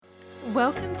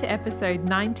Welcome to episode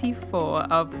 94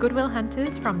 of Goodwill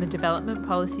Hunters from the Development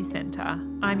Policy Centre.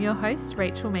 I'm your host,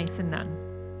 Rachel Mason-Nunn.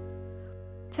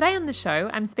 Today on the show,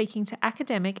 I'm speaking to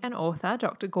academic and author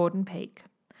Dr. Gordon Peake.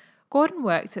 Gordon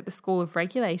works at the School of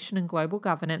Regulation and Global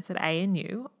Governance at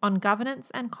ANU on governance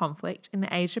and conflict in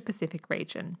the Asia-Pacific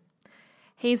region.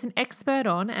 He is an expert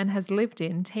on and has lived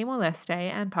in Timor-Leste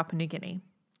and Papua New Guinea.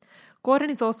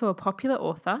 Gordon is also a popular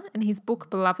author, and his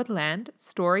book Beloved Land,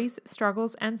 Stories,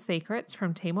 Struggles and Secrets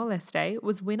from Timor-Leste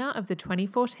was winner of the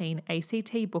 2014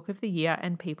 ACT Book of the Year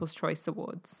and People's Choice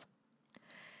Awards.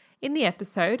 In the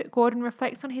episode, Gordon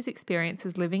reflects on his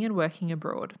experiences living and working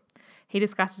abroad. He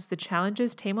discusses the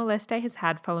challenges Timor-Leste has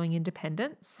had following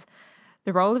independence,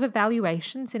 the role of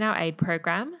evaluations in our aid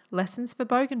program, lessons for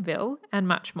Bougainville, and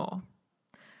much more.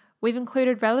 We've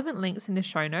included relevant links in the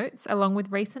show notes, along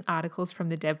with recent articles from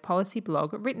the Dev Policy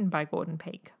blog written by Gordon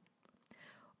Peake.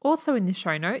 Also in the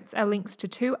show notes are links to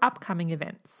two upcoming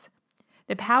events: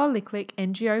 the Power Liklik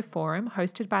NGO Forum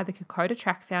hosted by the Kokoda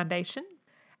Track Foundation,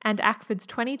 and ACFID's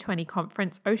 2020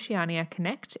 conference Oceania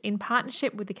Connect in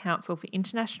partnership with the Council for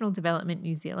International Development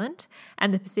New Zealand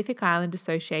and the Pacific Island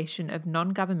Association of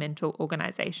Non-Governmental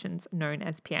Organisations, known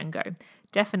as PIANGO.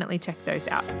 Definitely check those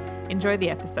out. Enjoy the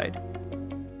episode.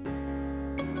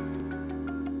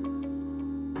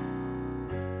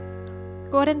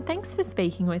 Gordon, thanks for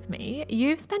speaking with me.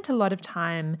 You've spent a lot of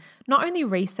time not only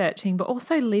researching but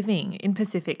also living in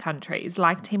Pacific countries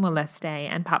like Timor-Leste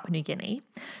and Papua New Guinea.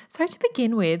 So to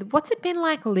begin with, what's it been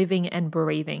like living and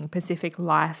breathing Pacific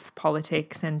life,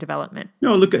 politics and development?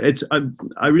 No, look,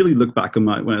 I really look back on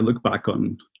when I look back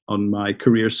on my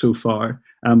career so far.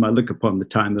 I look upon the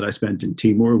time that I spent in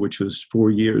Timor, which was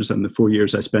 4 years, and the 4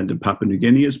 years I spent in Papua New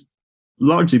Guinea as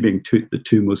largely being the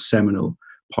two most seminal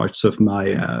parts of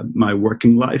my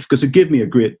working life, because it gave me a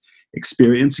great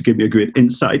experience, it gave me a great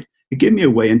insight, it gave me a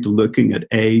way into looking at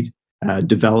aid,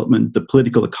 development, the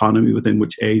political economy within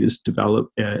which aid is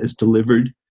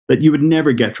delivered, that you would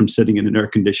never get from sitting in an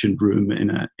air-conditioned room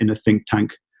in a think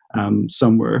tank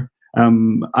somewhere.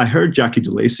 I heard Jackie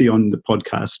DeLacy on the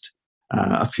podcast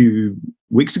a few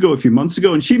months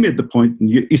ago, and she made the point, and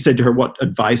you said to her, what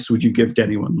advice would you give to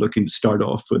anyone looking to start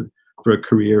off for a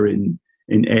career in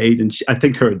aid? And I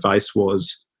think her advice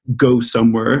was go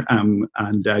somewhere and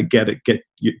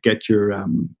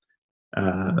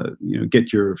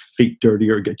get your feet dirty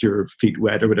or get your feet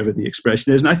wet or whatever the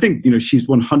expression is. And I think she's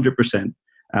 100%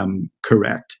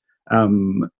 correct.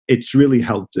 It's really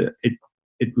helped.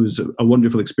 It was a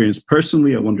wonderful experience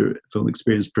personally, a wonderful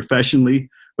experience professionally,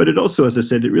 but it also, as I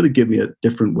said, it really gave me a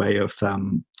different way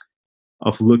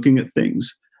of looking at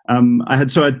things. I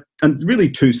had really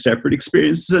two separate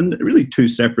experiences and really two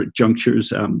separate junctures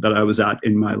that I was at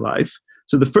in my life.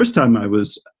 So the first time I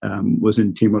was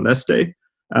in Timor-Leste,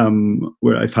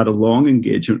 where I've had a long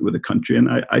engagement with the country, and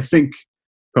I think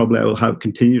probably I will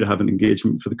continue to have an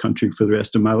engagement for the country for the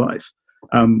rest of my life.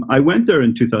 I went there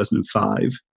in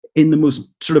 2005 in the most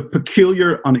sort of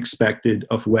peculiar, unexpected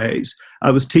of ways.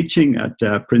 I was teaching at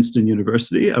Princeton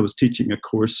University. I was teaching a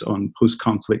course on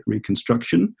post-conflict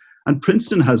reconstruction. And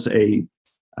Princeton has a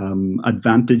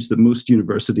advantage that most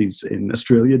universities in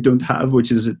Australia don't have,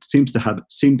 which is it seem to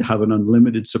have an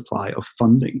unlimited supply of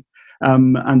funding.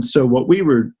 And so what we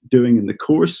were doing in the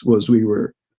course was we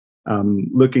were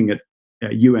looking at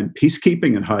UN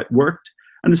peacekeeping and how it worked.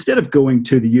 And instead of going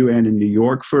to the UN in New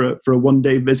York for a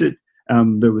one-day visit,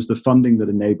 there was the funding that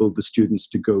enabled the students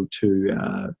to go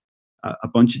to a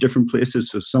bunch of different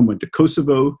places. So some went to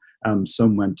Kosovo,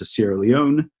 some went to Sierra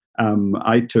Leone.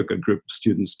 I took a group of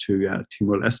students to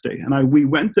Timor-Leste, and we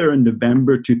went there in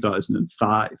November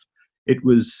 2005. It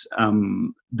was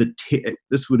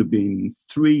this would have been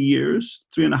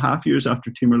 3.5 years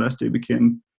after Timor-Leste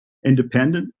became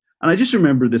independent, and I just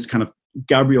remember this kind of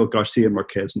Gabriel Garcia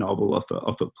Marquez novel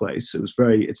of a place.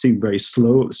 It seemed very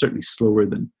slow. It was certainly slower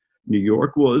than New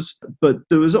York was, but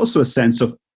there was also a sense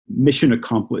of mission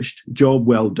accomplished, job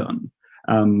well done.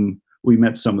 We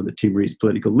met some of the Timorese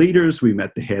political leaders. We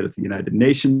met the head of the United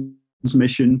Nations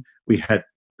mission. We had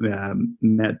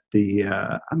met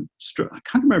I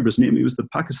can't remember his name. He was from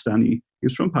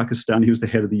Pakistan. He was the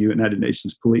head of the United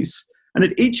Nations Police. And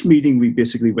at each meeting we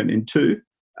basically went into,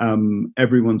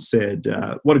 everyone said,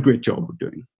 what a great job we're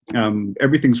doing.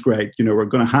 Everything's great. We're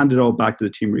going to hand it all back to the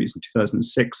Timorese in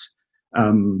 2006.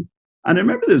 And I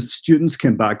remember the students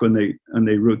came back when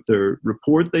they wrote their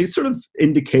report. They sort of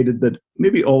indicated that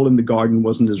maybe all in the garden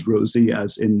wasn't as rosy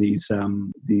as in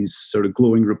these sort of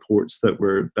glowing reports that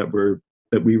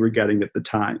we were getting at the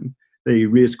time. They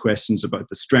raised questions about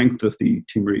the strength of the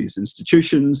Timorese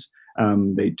institutions.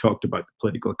 They talked about the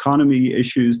political economy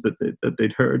issues that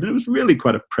they'd heard. And it was really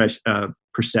quite a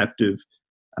perceptive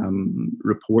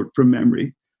report from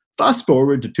memory. Fast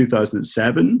forward to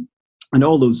 2007, and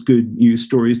all those good news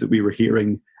stories that we were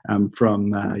hearing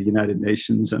from United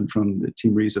Nations and from the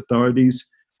Timorese authorities,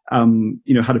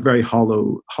 had a very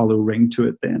hollow ring to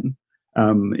it then.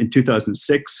 In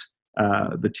 2006,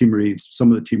 some of the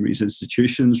Timorese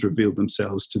institutions revealed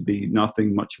themselves to be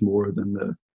nothing much more than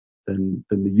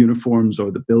the uniforms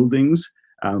or the buildings.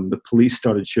 The police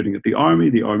started shooting at the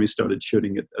army started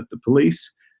shooting at the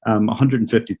police.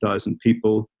 150,000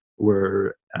 people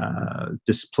were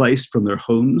displaced from their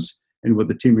homes in what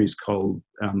the Timorese called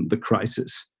the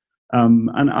crisis.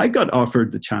 And I got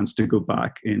offered the chance to go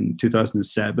back in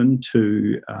 2007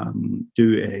 to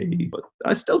do what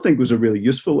I still think was a really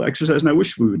useful exercise, and I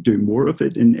wish we would do more of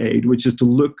it in AID, which is to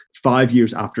look 5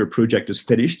 years after a project is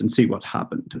finished and see what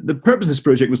happened. The purpose of this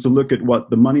project was to look at what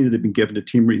the money that had been given to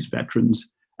Timorese veterans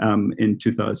in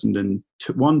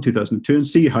 2001, 2002, and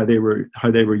see how they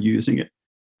were using it.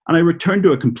 And I returned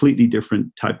to a completely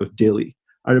different type of Dili.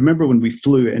 I remember when we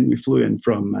flew in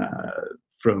from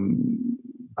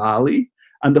Bali,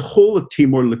 and the whole of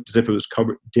Timor looked as if it was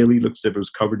covered. Dili looked as if it was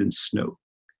covered in snow,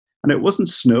 and it wasn't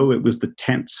snow; it was the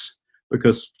tents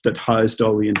that housed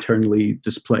all the internally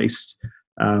displaced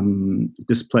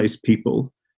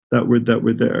people that were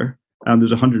there.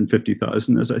 There's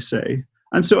 150,000, as I say.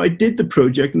 And so I did the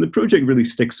project, and the project really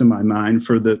sticks in my mind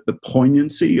for the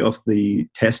poignancy of the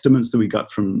testaments that we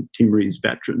got from Timorese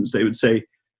veterans. They would say,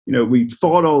 we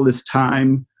fought all this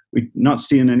time, we're not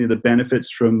seeing any of the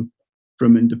benefits from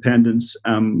independence.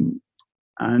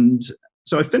 And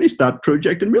so I finished that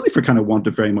project, and really for kind of want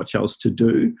of very much else to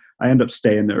do. I ended up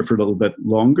staying there for a little bit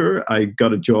longer. I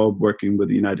got a job working with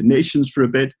the United Nations for a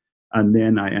bit, and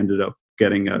then I ended up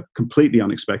getting a completely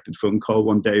unexpected phone call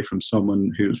one day from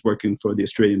someone who was working for the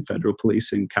Australian Federal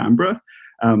Police in Canberra.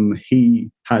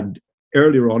 He had,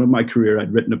 earlier on in my career,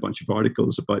 I'd written a bunch of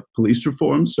articles about police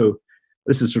reform. So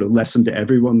this is sort of lesson to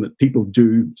everyone that people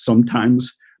do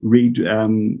sometimes read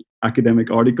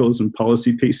academic articles and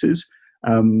policy pieces.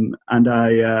 And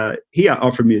he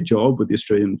offered me a job with the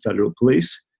Australian Federal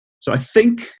Police. So I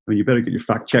think, you better get your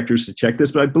fact checkers to check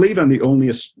this, but I believe I'm the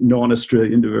only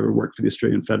non-Australian to ever work for the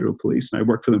Australian Federal Police. And I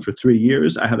worked for them for 3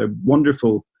 years. I had a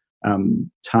wonderful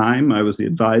time. I was the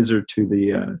advisor to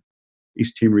the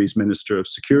East Timorese Minister of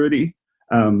Security.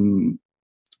 And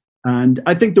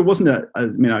I think there wasn't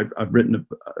I've written,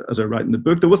 as I write in the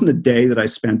book, there wasn't a day that I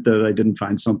spent that I didn't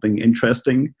find something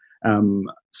interesting,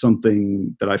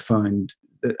 something that I found,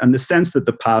 and the sense that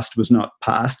the past was not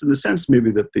past, in the sense maybe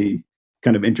that the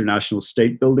kind of international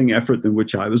state building effort in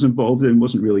which I was involved in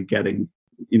wasn't really getting,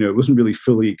 it wasn't really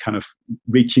fully kind of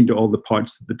reaching to all the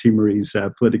parts that the Timorese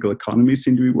political economy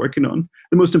seemed to be working on.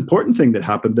 The most important thing that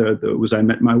happened there, though, was I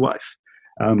met my wife.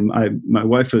 My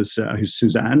wife is who's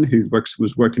Suzanne, who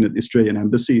was working at the Australian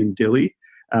Embassy in Dili.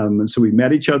 And so we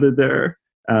met each other there.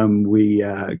 We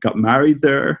got married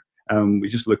there. We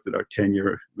just looked at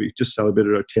we just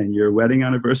celebrated our 10-year wedding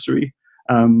anniversary.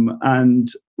 And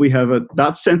we have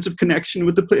that sense of connection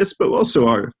with the place, but also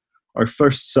our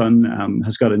first son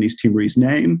has got an East Timorese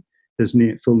name. His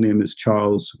full name is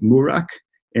Charles Murak,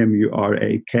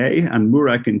 M-U-R-A-K, and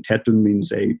Murak in Tetun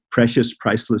means a precious,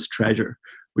 priceless treasure,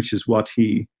 which is what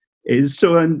he is.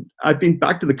 So, and I've been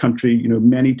back to the country,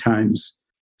 many times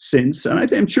since, and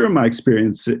I'm sure my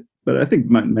experience, but I think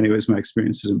in many ways my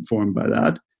experience is informed by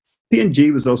that.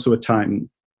 PNG was also a time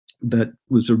that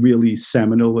was a really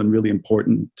seminal and really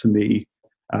important to me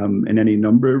in any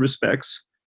number of respects.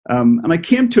 And I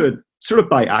came to it sort of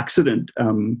by accident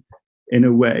in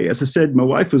a way. As I said, my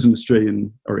wife was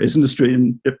is an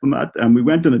Australian diplomat, and we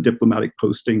went on a diplomatic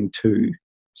posting to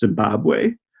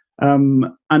Zimbabwe.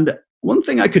 And one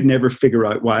thing I could never figure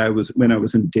out when I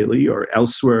was in Dili or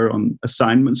elsewhere on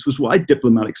assignments was why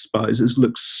diplomatic spouses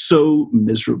looked so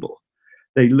miserable.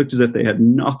 They looked as if they had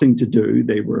nothing to do.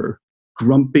 They were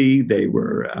grumpy. They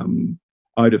were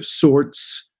out of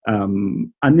sorts.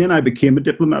 And then I became a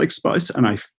diplomatic spouse, and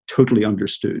I totally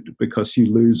understood, because you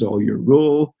lose all your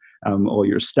role, all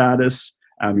your status.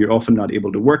 You're often not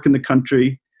able to work in the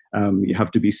country. You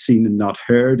have to be seen and not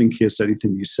heard in case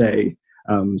anything you say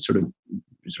sort of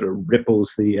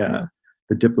ripples the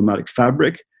diplomatic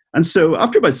fabric. And so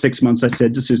after about 6 months, I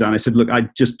said to Suzanne, look, I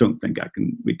just don't think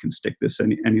we can stick this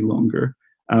any longer.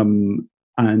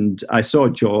 And I saw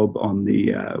a job on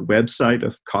the website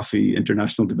of Coffee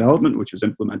International Development, which was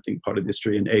implementing part of the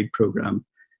Australian aid program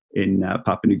in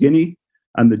Papua New Guinea.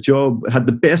 And the job had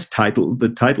the best title. The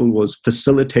title was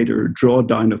Facilitator,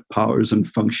 Drawdown of Powers and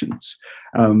Functions.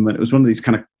 And it was one of these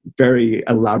kind of very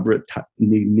elaborate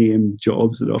named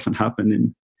jobs that often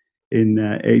happen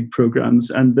in aid programs.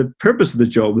 And the purpose of the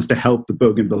job was to help the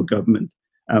Bougainville government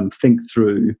think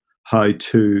through how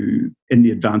to, in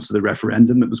the advance of the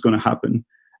referendum that was going to happen,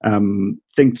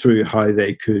 think through how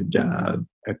they could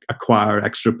acquire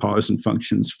extra powers and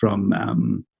functions from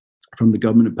the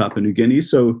government of Papua New Guinea.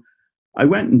 So I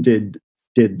went and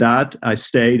did that. I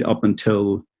stayed up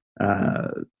until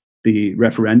the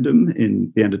referendum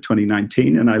in the end of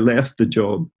 2019, and I left the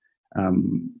job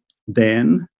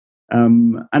then.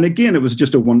 And again, it was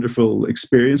just a wonderful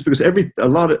experience because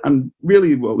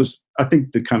really what was, I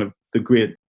think, the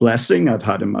great blessing I've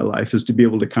had in my life is to be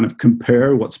able to kind of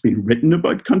compare what's been written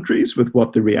about countries with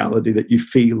what the reality that you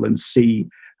feel and see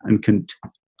and can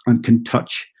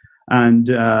touch. And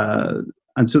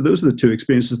so those are the two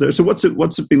experiences there. So what's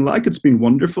it been like? It's been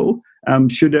wonderful.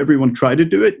 Should everyone try to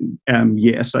do it?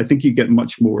 Yes, I think you get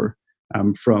much more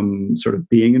from sort of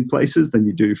being in places than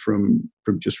you do from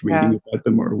just reading about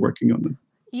them or working on them.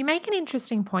 You make an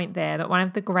interesting point there that one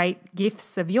of the great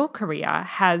gifts of your career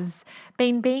has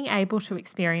been being able to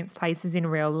experience places in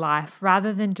real life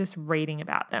rather than just reading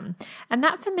about them. And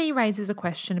that for me raises a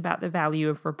question about the value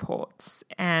of reports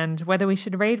and whether we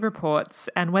should read reports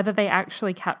and whether they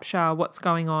actually capture what's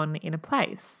going on in a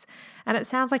place. And it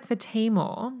sounds like for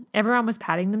Timor, everyone was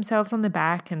patting themselves on the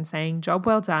back and saying, job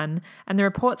well done, and the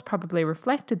reports probably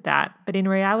reflected that, but in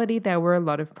reality there were a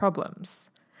lot of problems.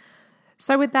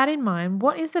 So with that in mind,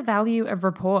 what is the value of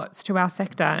reports to our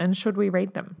sector and should we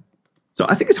read them? So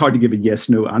I think it's hard to give a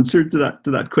yes/no answer to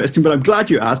that question, but I'm glad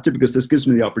you asked it because this gives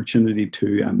me the opportunity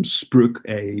to spruik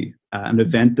an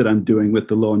event that I'm doing with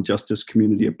the Law and Justice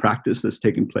Community of Practice that's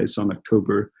taking place on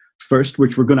October 1st,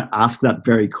 which we're going to ask that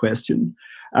very question.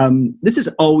 This has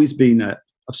always been of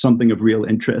something of real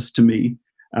interest to me,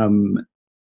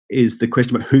 is the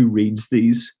question about who reads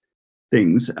these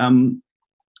things.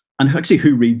 And actually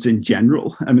who reads in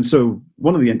general. I mean, so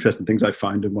one of the interesting things I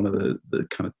found in one of the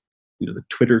kind of, the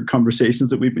Twitter conversations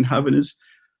that we've been having is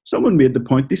someone made the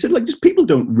point, they said, like, just people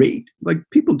don't read. Like,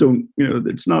 people don't,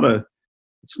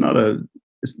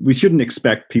 we shouldn't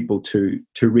expect people to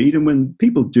read. And when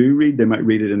people do read, they might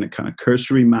read it in a kind of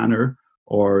cursory manner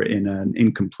or in an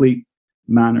incomplete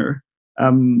manner.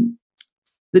 The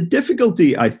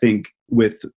difficulty, I think,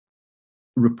 with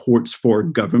reports for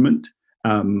government,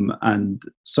 and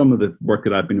some of the work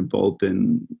that I've been involved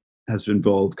in has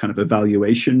involved kind of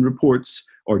evaluation reports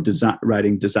or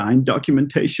writing design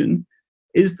documentation,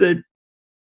 is that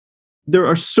there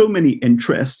are so many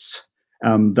interests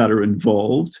that are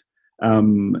involved.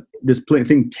 This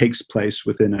thing takes place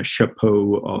within a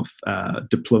chapeau of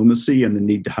diplomacy and the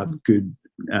need to have good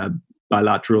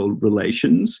bilateral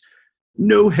relations.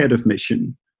 No head of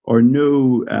mission or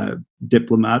no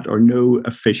diplomat or no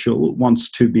official wants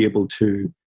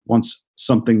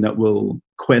something that will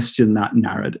question that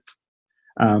narrative.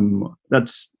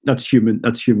 That's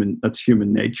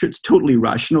human nature. It's totally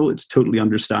rational. It's totally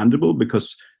understandable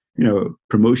because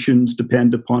promotions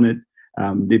depend upon it.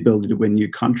 The ability to win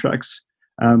new contracts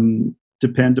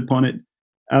depend upon it.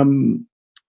 And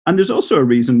there's also a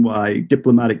reason why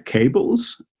diplomatic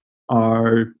cables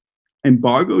are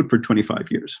embargoed for 25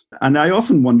 years. And I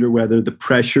often wonder whether the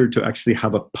pressure to actually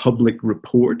have a public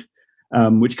report,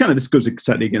 which this goes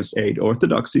exactly against aid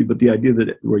orthodoxy, but the idea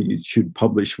that where you should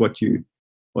publish what you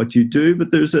do,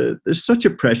 but there's such a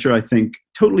pressure, I think,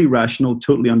 totally rational,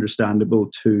 totally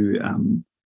understandable to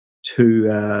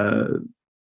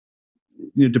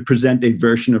present a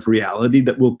version of reality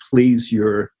that will please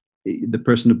the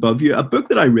person above you. A book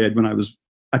that I read when I was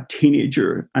a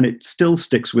teenager, and it still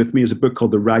sticks with me, is a book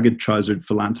called The Ragged Trousered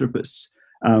Philanthropists.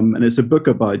 And it's a book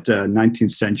about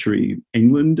 19th century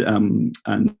England, and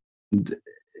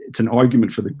it's an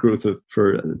argument for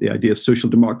for the idea of social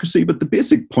democracy. But the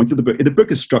basic point of the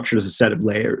book is structured as a set of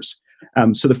layers.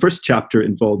 So the first chapter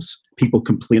involves people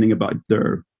complaining about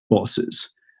their bosses.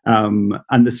 And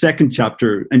the second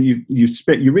chapter, and you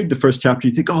read the first chapter,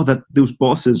 you think, that those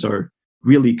bosses are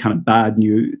really kind of bad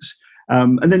news.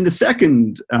 And then the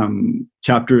second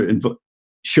chapter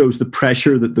shows the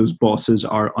pressure that those bosses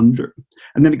are under.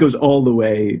 And then it goes all the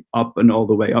way up and all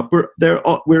the way up.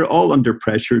 We're all under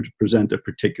pressure to present a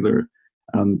particular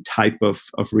type of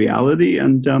reality.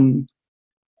 And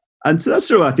so that's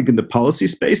sort of, I think, in the policy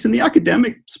space. In the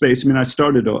academic space, I mean, I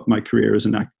started my career as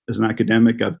an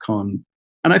academic.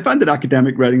 And I find that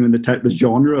academic writing and the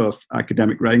genre of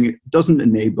academic writing doesn't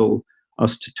enable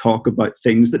us to talk about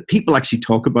things that people actually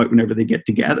talk about whenever they get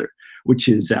together, which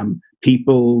is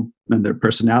people and their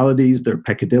personalities, their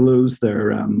peccadillos, their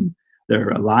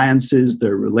alliances,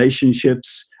 their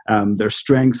relationships, their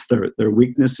strengths, their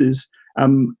weaknesses.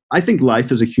 I think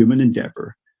life is a human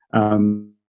endeavor.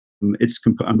 And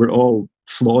we're all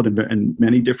flawed in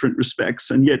many different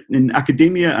respects. And yet in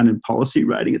academia and in policy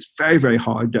writing, it's very, very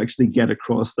hard to actually get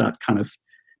across that kind of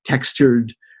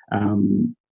textured,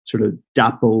 sort of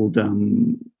dappled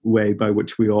way by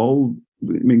which we all,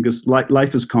 because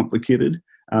life is complicated.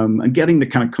 And getting the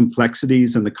kind of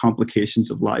complexities and the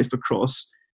complications of life across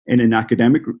in an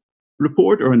academic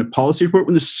report or in a policy report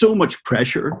when there's so much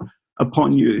pressure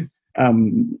upon you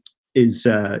is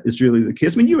really the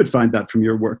case. I mean, you would find that from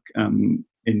your work in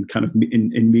kind of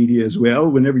in media as well.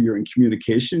 Whenever you're in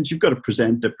communications, you've got to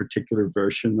present a particular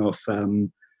version of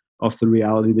the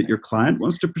reality that your client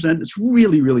wants to present. It's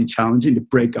really, really challenging to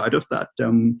break out of that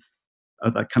kind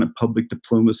of public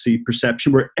diplomacy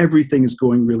perception where everything is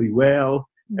going really well.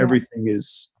 Yeah. Everything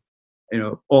is,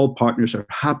 all partners are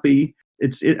happy.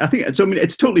 I think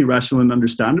it's totally rational and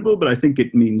understandable, but I think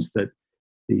it means that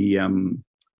the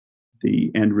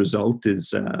end result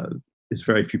is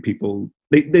very few people.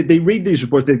 They read these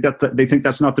reports. They think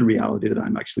that's not the reality that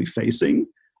I'm actually facing,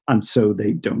 and so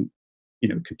they don't,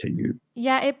 continue.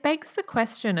 Yeah, it begs the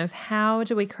question of how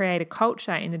do we create a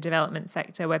culture in the development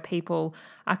sector where people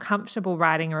are comfortable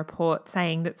writing a report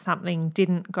saying that something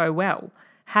didn't go well?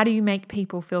 How do you make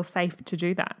people feel safe to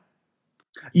do that?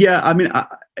 Yeah, I mean,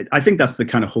 I think that's the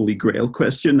kind of holy grail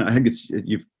question. I think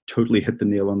you've totally hit the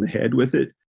nail on the head with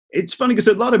it. It's funny because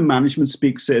a lot of management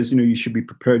speak says, you should be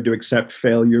prepared to accept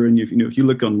failure. And if you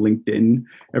look on LinkedIn,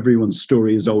 everyone's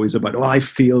story is always about, I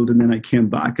failed and then I came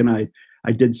back and I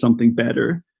did something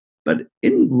better. But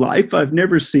in life, I've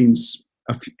never seen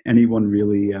anyone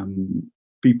really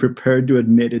be prepared to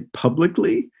admit it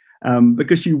publicly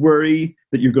because you worry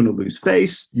that you're going to lose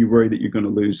face, you worry that you're going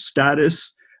to lose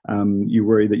status, you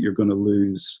worry that you're going to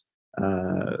lose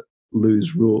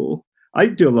role. I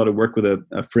do a lot of work with a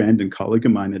friend and colleague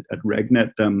of mine at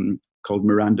RegNet called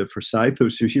Miranda Forsyth. So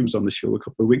she was on the show a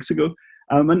couple of weeks ago.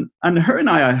 And her and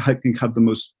I think, have the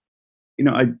most,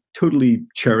 I totally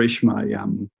cherish my,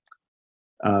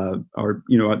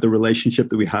 the relationship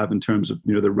that we have in terms of,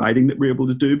 the writing that we're able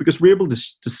to do, because we're able to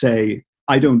say,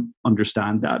 I don't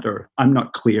understand that, or I'm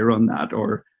not clear on that,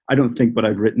 or I don't think what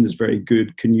I've written is very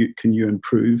good. Can you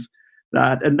improve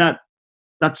that? And that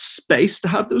space to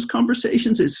have those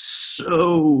conversations is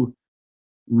so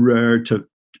rare to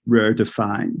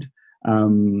find.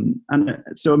 And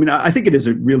so, I mean, I think it is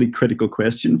a really critical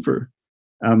question for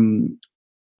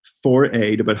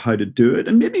aid about how to do it.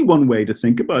 And maybe one way to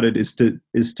think about it is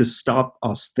to stop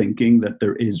us thinking that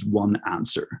there is one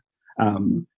answer.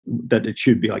 That it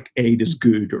should be like aid is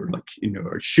good, or like,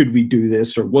 or should we do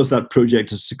this, or was that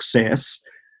project a success?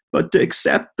 But to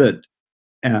accept that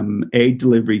aid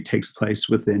delivery takes place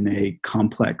within a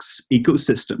complex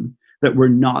ecosystem that we're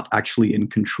not actually in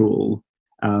control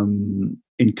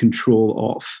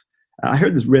of. I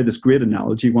read this great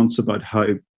analogy once about how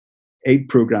aid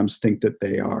programs think that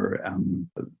they are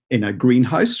in a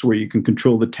greenhouse where you can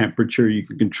control the temperature, you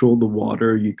can control the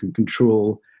water, you can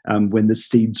control when the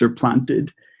seeds are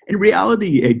planted. In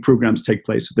reality, aid programs take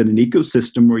place within an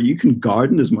ecosystem where you can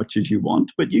garden as much as you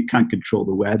want, but you can't control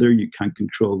the weather, you can't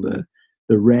control the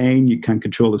rain, you can't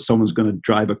control if someone's going to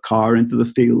drive a car into the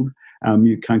field,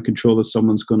 you can't control if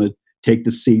someone's going to take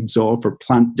the seeds off or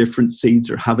plant different seeds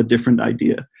or have a different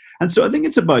idea. And so I think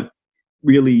it's about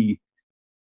really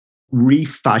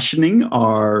refashioning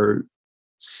our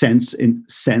sense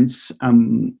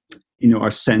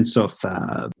our sense of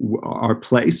our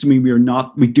place. I mean,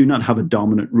 we do not have a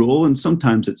dominant role, and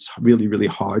sometimes it's really, really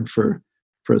hard for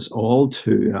us all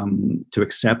to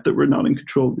accept that we're not in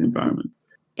control of the environment.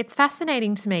 It's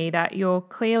fascinating to me that you're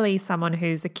clearly someone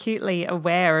who's acutely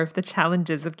aware of the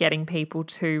challenges of getting people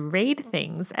to read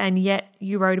things, and yet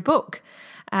you wrote a book.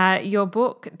 Your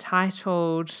book,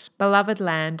 titled Beloved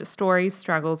Land, Stories,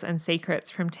 Struggles and Secrets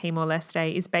from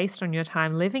Timor-Leste, is based on your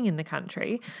time living in the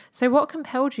country. So what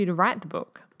compelled you to write the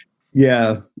book?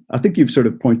 Yeah, I think you've sort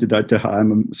of pointed out to how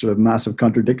I'm a sort of massive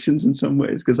contradictions in some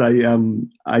ways, because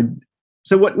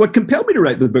So what compelled me to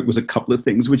write the book was a couple of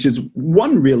things, which is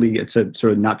one, really, it's a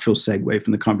sort of natural segue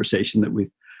from the conversation that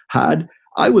we've had.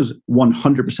 I was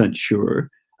 100% sure,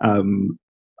 I'm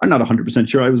not 100%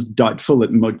 sure, I was doubtful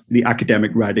that the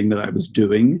academic writing that I was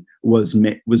doing was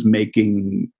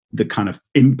making the kind of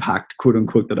impact, quote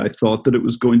unquote, that I thought that it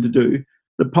was going to do.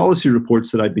 The policy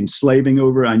reports that I'd been slaving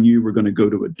over, I knew were going to go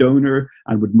to a donor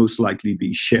and would most likely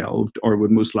be shelved or would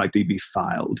most likely be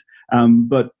filed.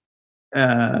 But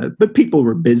people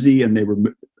were busy,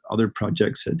 and other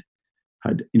projects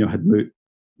had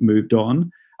moved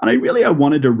on. And I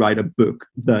wanted to write a book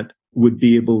that would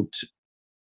be able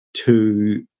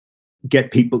to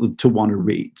get people to want to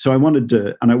read. So and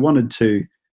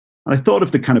I thought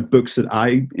of the kind of books that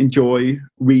I enjoy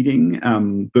reading,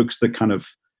 books that kind of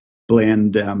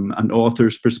blend an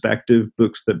author's perspective,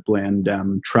 books that blend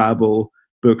travel,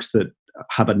 books that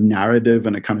have a narrative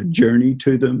and a kind of journey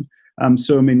to them.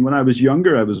 So I mean, when I was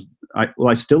younger,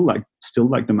 I still like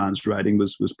the man's writing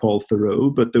was Paul Thoreau,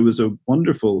 but there was a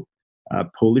wonderful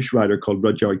Polish writer called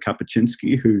Rudyard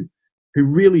Kapuscinski who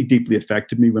really deeply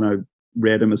affected me when I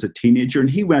read him as a teenager. And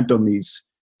he went on these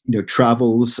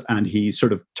travels, and he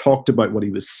sort of talked about what he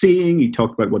was seeing. He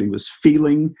talked about what he was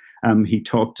feeling. He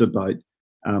talked about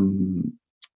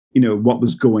what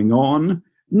was going on.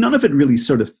 None of it really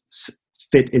sort of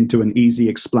fit into an easy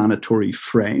explanatory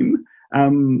frame.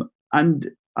 And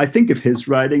I think of his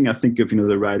writing. I think of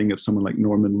the writing of someone like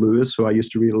Norman Lewis, who I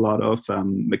used to read a lot of.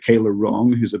 Michaela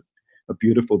Wrong, who's a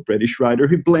beautiful British writer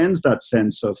who blends that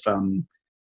sense of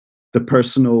the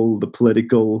personal, the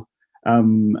political.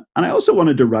 And I also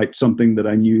wanted to write something that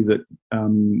I knew that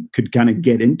could kind of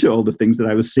get into all the things that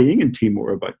I was seeing in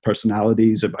Timor about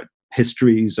personalities, about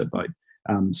histories, about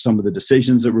some of the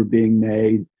decisions that were being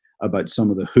made, about some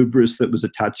of the hubris that was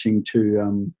attaching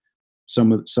to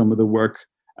some of the work.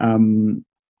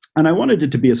 And I wanted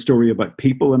it to be a story about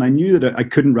people, and I knew that I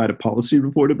couldn't write a policy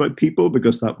report about people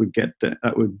because that would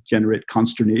generate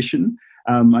consternation.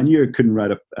 I knew I couldn't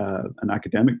write an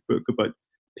academic book about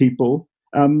people,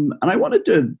 and I wanted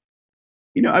to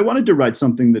write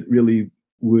something that really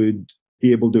would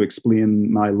be able to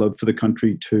explain my love for the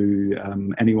country to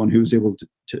anyone who was able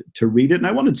to read it. And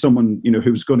I wanted someone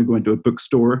who was going to go into a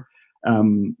bookstore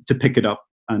to pick it up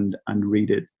and read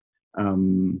it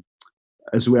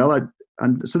as well.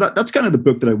 And so that's kind of the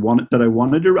book that I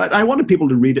wanted to write. I wanted people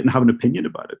to read it and have an opinion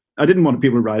about it. I didn't want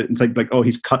people to write it and think like, oh,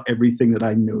 he's cut everything that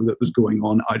I know that was going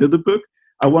on out of the book.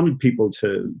 I wanted people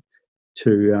to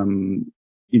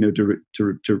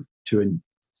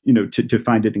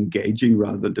find it engaging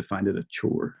rather than to find it a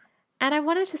chore. And I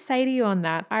wanted to say to you on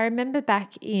that, I remember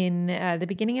back in the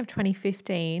beginning of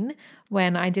 2015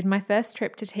 when I did my first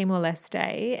trip to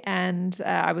Timor-Leste, and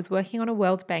I was working on a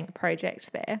World Bank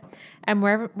project there. And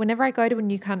whenever I go to a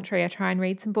new country, I try and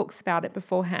read some books about it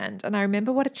beforehand. And I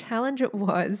remember what a challenge it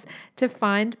was to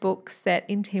find books set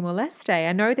in Timor-Leste.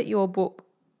 I know that your book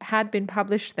had been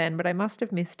published then, but I must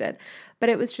have missed it. But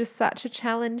it was just such a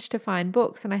challenge to find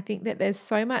books. And I think that there's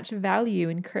so much value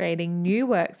in creating new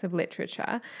works of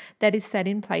literature that is set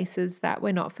in places that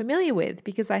we're not familiar with,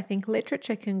 because I think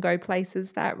literature can go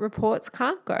places that reports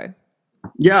can't go.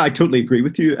 Yeah, I totally agree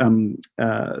with you. Look,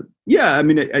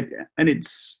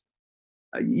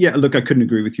 I couldn't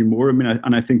agree with you more. I mean,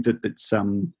 I think that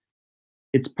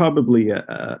it's probably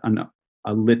a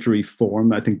literary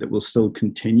form, I think, that will still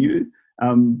continue.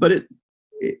 But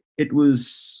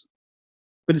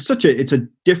it's a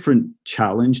different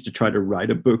challenge to try to write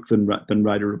a book than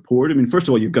write a report. I mean, first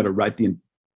of all, you've got to write you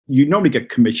normally get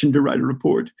commissioned to write a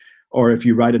report, or if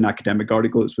you write an academic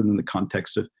article, it's within the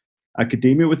context of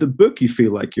academia. With a book, you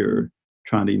feel like you're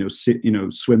trying to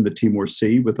swim the Timor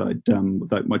Sea without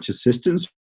much assistance,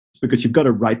 because you've got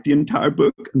to write the entire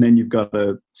book, and then you've got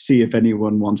to see if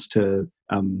anyone wants to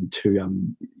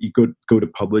you go to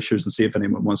publishers and see if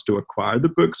anyone wants to acquire the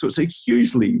book. So it's a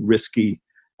hugely risky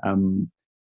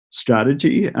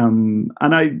strategy. And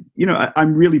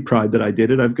I'm really proud that I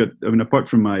did it. Apart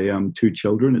from my two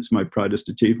children, it's my proudest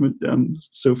achievement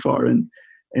so far in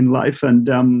life. And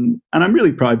I'm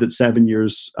really proud that 7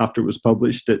 years after it was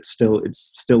published, it's still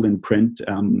in print.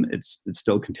 It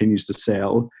still continues to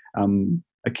sell.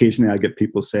 Occasionally I get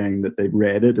people saying that they've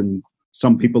read it, and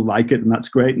some people like it, and that's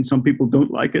great, and some people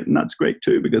don't like it, and that's great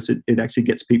too, because it actually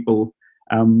gets people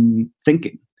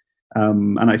thinking.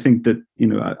 And I think that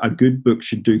a good book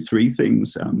should do three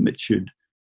things. It should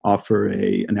offer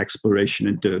an exploration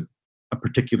into a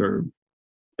particular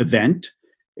event.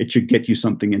 It should get you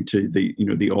something into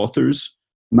the author's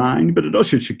mind, but it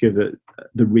also should give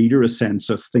the reader a sense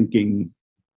of thinking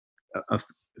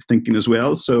as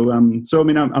well. So I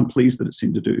mean, I'm pleased that it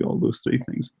seemed to do all those three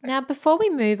things. Now, before we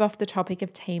move off the topic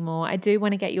of Timor, I do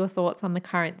want to get your thoughts on the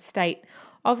current state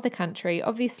of the country.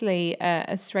 Obviously,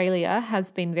 Australia has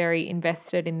been very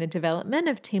invested in the development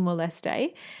of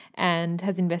Timor-Leste and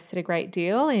has invested a great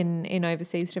deal in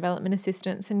overseas development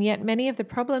assistance, and yet many of the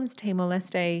problems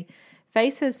Timor-Leste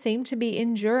faces seem to be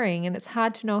enduring, and it's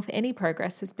hard to know if any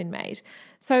progress has been made.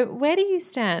 So where do you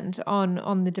stand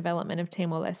on the development of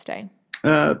Timor-Leste?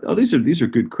 These are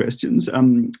good questions.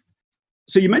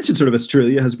 So you mentioned sort of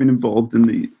Australia has been involved in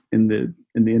the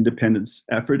independence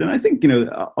effort, and I think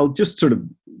I'll just sort of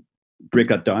break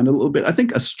that down a little bit. I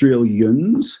think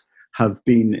Australians have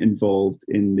been involved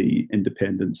in the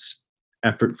independence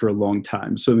effort for a long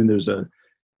time. So I mean,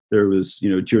 there was,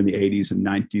 during the 80s and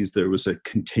 90s, there was a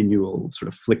continual sort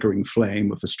of flickering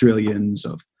flame of Australians,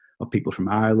 of people from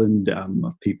Ireland,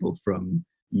 of people from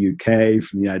the UK,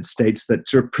 from the United States, that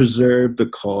sort of preserved the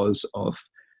cause of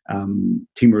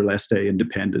Timor-Leste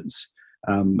independence,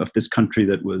 of this country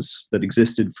that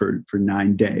existed for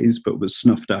 9 days, but was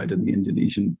snuffed out in the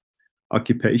Indonesian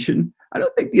occupation. I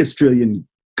don't think the Australian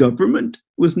government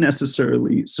was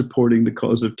necessarily supporting the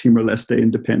cause of Timor-Leste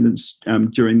independence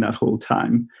during that whole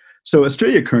time. So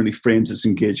Australia currently frames its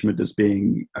engagement as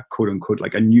being a quote unquote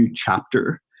like a new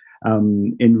chapter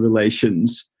in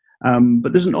relations.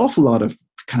 But there's an awful lot of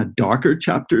kind of darker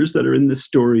chapters that are in this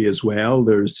story as well.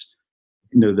 There's,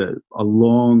 there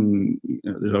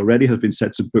already has been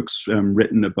sets of books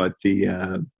written about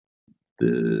the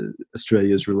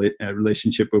Australia's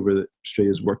relationship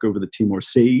Australia's work over the Timor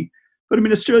Sea. But I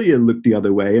mean, Australia looked the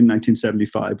other way in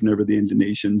 1975 whenever the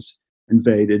Indonesians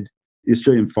invaded. The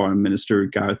Australian Foreign Minister,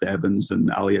 Gareth Evans,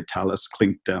 and Alia Talas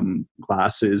clinked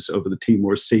glasses over the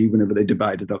Timor Sea whenever they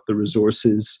divided up the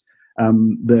resources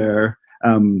there.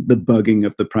 The bugging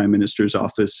of the Prime Minister's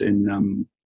office in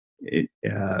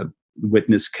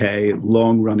Witness K,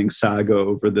 long-running saga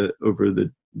over the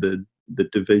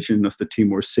division of the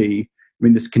Timor Sea. I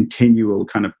mean, this continual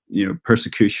kind of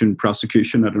persecution,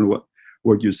 prosecution. I don't know what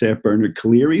word you say, Bernard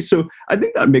Collaery. So I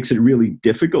think that makes it really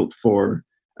difficult for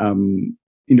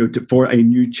for a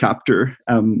new chapter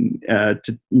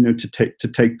to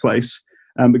take place,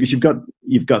 because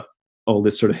you've got all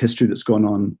this sort of history that's going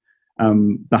on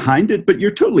behind it. But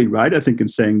you're totally right, I think, in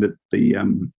saying that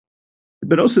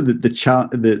but also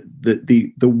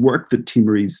the work that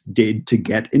Timorese did to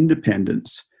get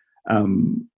independence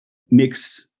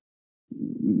makes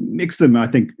them, I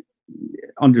think,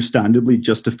 understandably,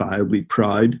 justifiably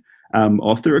proud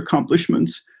of their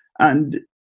accomplishments, and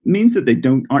means that they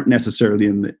aren't necessarily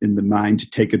in the mind to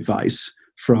take advice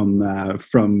from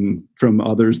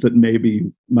others that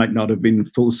maybe might not have been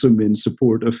fulsome in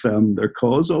support of their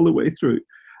cause all the way through.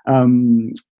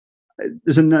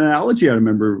 There's an analogy I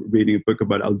remember reading a book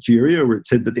about Algeria where it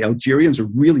said that the Algerians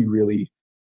really, really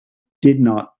did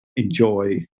not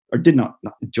enjoy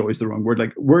is the wrong word.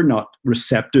 Like, we're not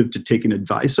receptive to taking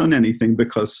advice on anything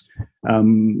because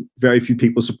very few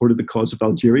people supported the cause of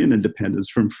Algerian independence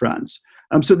from France.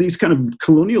 So these kind of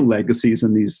colonial legacies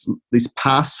and these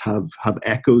pasts have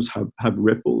echoes, have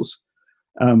ripples,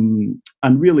 and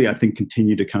really, I think,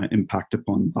 continue to kind of impact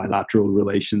upon bilateral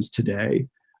relations today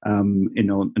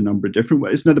in a number of different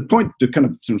ways. Now, the point to kind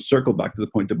of sort of circle back to the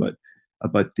point about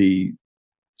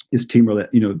is Timor, I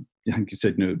think you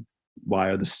said, why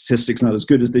are the statistics not as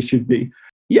good as they should be?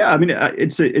 Yeah, I mean,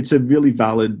 it's a really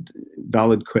valid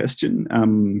question.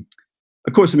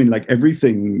 Of course, I mean, like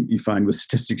everything you find with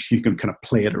statistics, you can kind of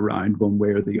play it around one way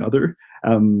or the other.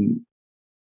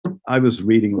 I was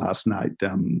reading last night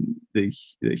the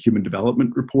Human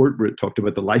Development Report, where it talked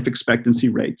about the life expectancy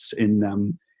rates in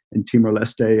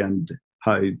Timor-Leste, and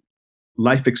how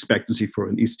life expectancy for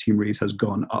an East Timorese has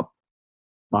gone up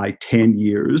by 10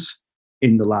 years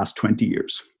in the last 20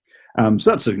 years.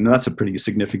 So that's a pretty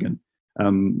significant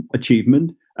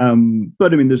achievement.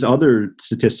 But I mean, there's other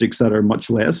statistics that are much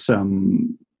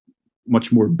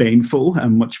more baneful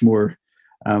and much more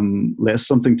less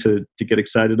something to get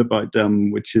excited about,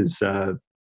 which is the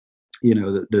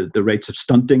rates of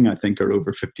stunting, I think, are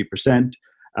over 50%.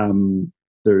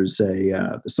 There's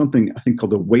something I think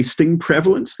called the wasting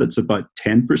prevalence that's about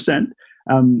 10%.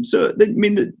 So I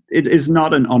mean, it is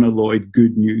not an unalloyed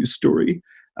good news story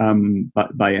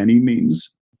by any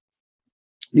means.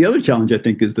 The other challenge, I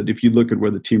think, is that if you look at where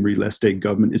the Timor-Leste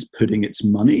government is putting its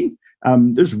money,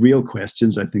 there's real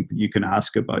questions, I think, that you can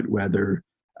ask about whether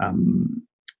the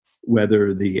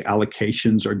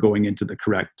allocations are going into the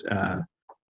correct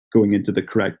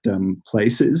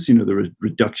places. There were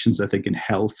reductions, I think, in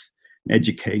health,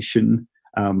 education.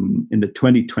 In the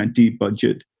 2020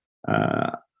 budget,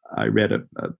 I read a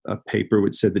paper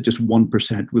which said that just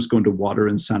 1% was going to water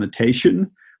and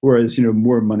sanitation, whereas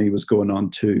more money was going on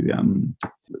to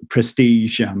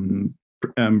prestige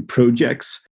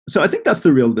projects. So I think that's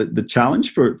the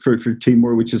challenge for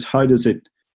Timor, which is how does it,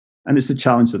 and it's a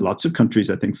challenge that lots of countries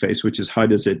I think face, which is how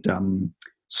does it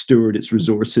steward its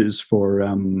resources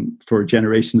for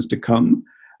generations to come.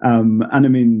 And I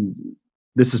mean,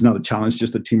 this is not a challenge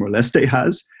just that Timor-Leste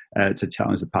has. It's a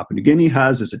challenge that Papua New Guinea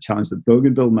has. It's a challenge that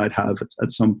Bougainville might have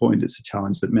at some point. It's a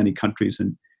challenge that many countries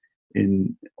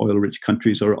in oil-rich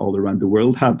countries or all around the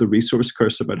world have the resource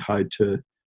curse about how to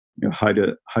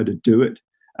do it.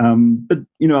 But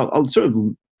I'll sort of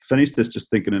finish this just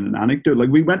thinking in an anecdote. Like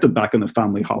we went back on a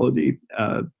family holiday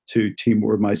to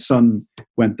Timor. My son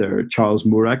went there. Charles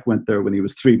Murak went there when he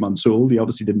was 3 months old. He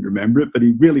obviously didn't remember it, but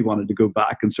he really wanted to go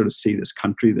back and sort of see this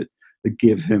country that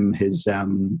give him his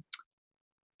name,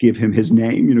 give him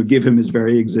his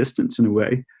very existence in a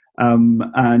way. And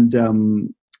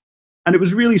it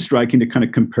was really striking to kind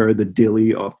of compare the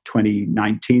Dili of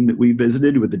 2019 that we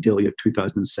visited with the Dili of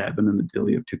 2007 and the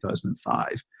Dili of 2005.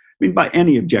 I mean, by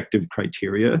any objective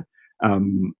criteria,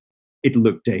 it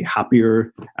looked a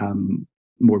happier,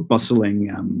 more bustling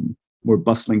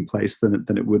place than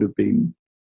it would have been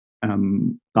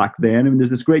back then. I mean,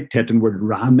 there's this great Teton word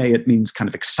rame. It means kind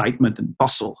of excitement and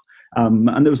bustle,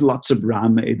 and there was lots of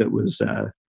rame that was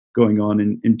going on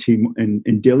in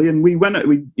Dili, and we went.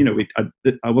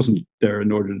 I wasn't there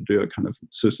in order to do a kind of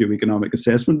socioeconomic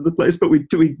assessment of the place, but we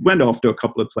went off to a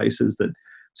couple of places that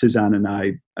Suzanne and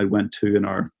I went to in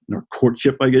our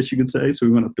courtship, I guess you could say. So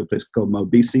we went up to a place called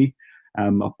Malbisi,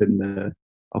 up in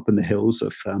the hills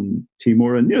of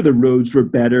Timor, and the roads were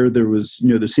better. There was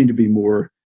there seemed to be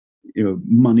more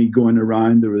money going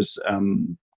around. There was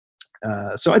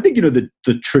so I think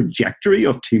the trajectory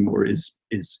of Timor is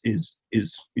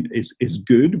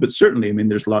good, but certainly I mean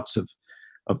there's lots of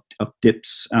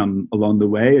dips along the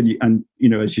way, and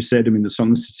as you said, I mean some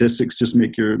of the statistics just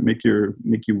make you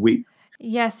weep.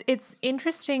 Yes, it's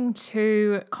interesting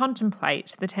to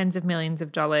contemplate the tens of millions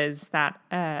of dollars that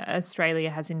Australia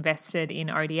has invested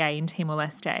in ODA in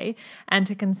Timor-Leste, and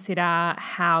to consider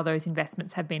how those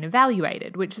investments have been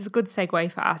evaluated, which is a good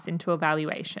segue for us into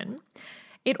evaluation.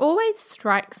 It always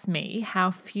strikes me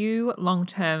how few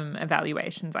long-term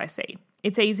evaluations I see.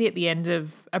 It's easy at the end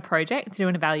of a project to do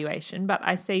an evaluation, but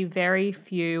I see very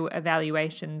few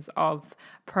evaluations of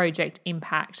project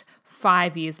impact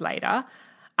 5 years later.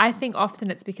 I think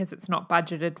often it's because it's not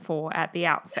budgeted for at the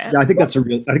outset. Yeah, I think that's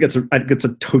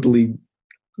a totally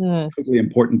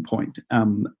important point.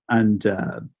 And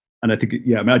I think,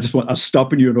 I mean, I'll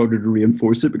stop you in order to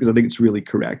reinforce it because I think it's really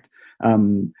correct.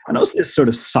 And also this sort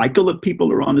of cycle that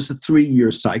people are on is a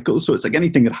 3-year cycle. So it's like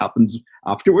anything that happens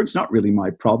afterwards, not really my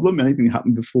problem. Anything that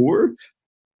happened before,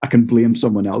 I can blame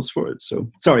someone else for it. So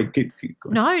sorry, keep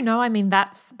going. No. I mean,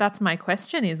 that's my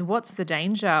question is what's the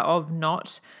danger of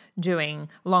not doing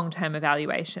long-term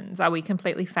evaluations? Are we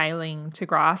completely failing to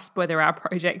grasp whether our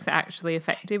projects are actually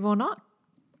effective or not?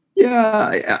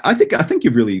 Yeah, I think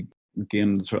you've really,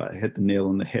 again, sort of hit the nail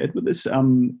on the head with this. I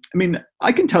mean,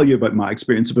 I can tell you about my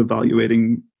experience of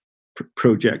evaluating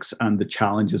projects and the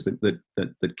challenges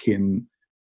that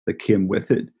came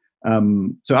with it.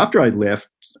 So after I left,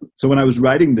 so when I was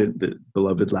writing the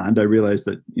Beloved Land, I realized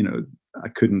that I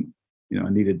couldn't, I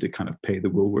needed to kind of pay the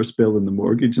Woolworths bill and the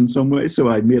mortgage in some way. So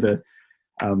I made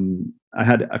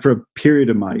for a period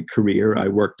of my career, I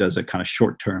worked as a kind of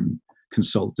short-term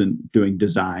consultant doing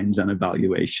designs and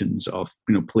evaluations of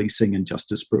policing and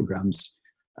justice programs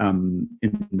in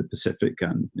the Pacific,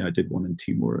 and I did one in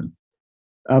Timor,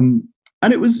 and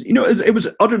it was it was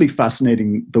utterly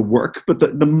fascinating, the work, but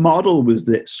the model was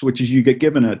this, which is you get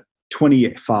given a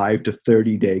 25 to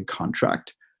 30 day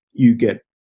contract, you get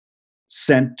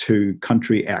sent to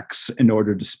country X in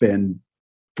order to spend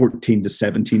 14 to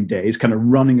 17 days kind of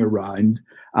running around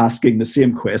asking the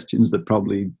same questions that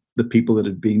probably the people that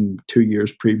had been 2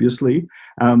 years previously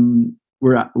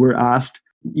were asked.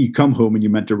 You come home and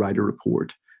you're meant to write a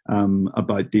report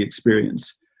about the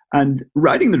experience. And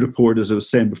writing the report, as I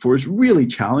was saying before, is really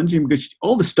challenging because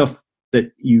all the stuff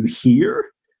that you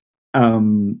hear are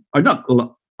not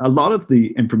a lot of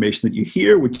the information that you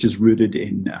hear, which is rooted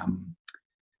in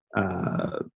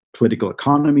political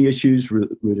economy issues,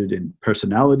 rooted in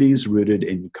personalities, rooted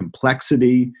in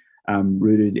complexity,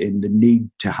 rooted in the need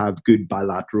to have good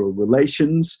bilateral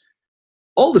relations.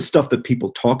 All the stuff that people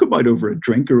talk about over a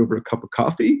drink or over a cup of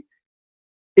coffee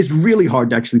is really hard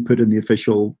to actually put in the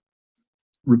official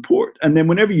report. And then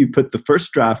whenever you put the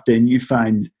first draft in, you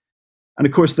find, and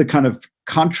of course the kind of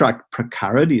contract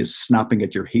precarity is snapping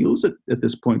at your heels at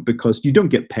this point, because you don't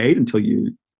get paid until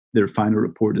their final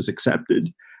report is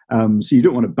accepted. So you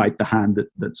don't want to bite the hand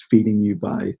that's feeding you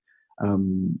by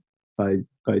doing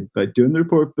the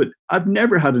report. But I've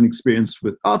never had an experience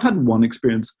I've had one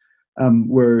experience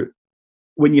where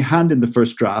when you hand in the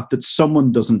first draft, that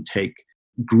someone doesn't take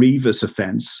grievous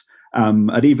offense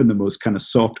at even the most kind of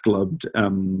soft-gloved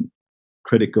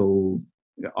critical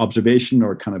observation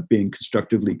or kind of being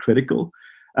constructively critical.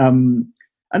 And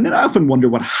then I often wonder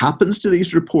what happens to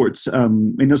these reports.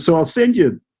 So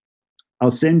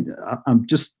I've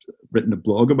just written a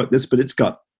blog about this, but it's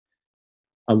got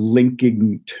a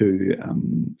linking to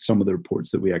some of the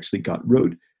reports that we actually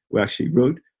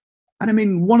wrote. And I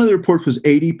mean, one of the reports was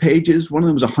 80 pages, one of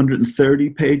them was 130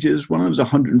 pages, one of them was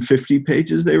 150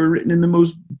 pages. They were written in the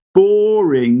most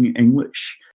boring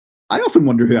English. I often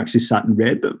wonder who actually sat and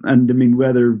read them, and I mean,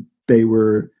 whether they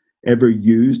were ever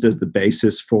used as the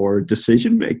basis for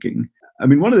decision making. I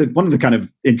mean, one of the kind of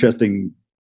interesting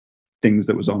things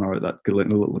that was on that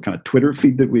little kind of Twitter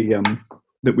feed that we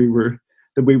were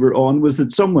on was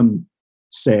that someone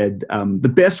said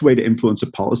the best way to influence a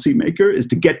policymaker is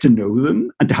to get to know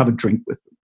them and to have a drink with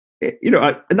them.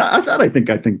 I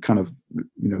think kind of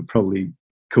probably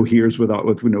coheres with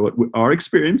what our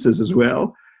experience is as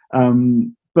well.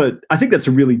 But I think that's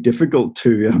really difficult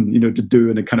to do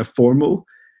in a kind of formal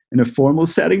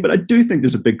setting. But I do think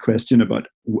there's a big question about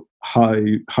how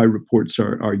reports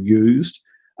are used,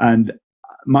 and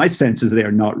my sense is they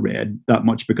are not read that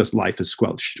much because life is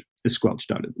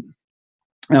squelched out of them.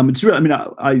 It's really. I mean,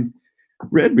 I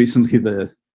read recently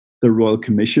the Royal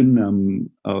Commission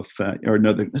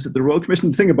the Royal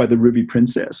Commission thing about the Ruby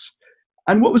Princess,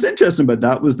 and what was interesting about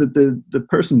that was that the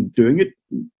person doing it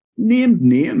named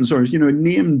names, or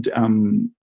named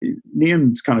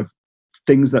kind of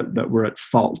things that were at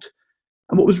fault.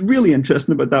 And what was really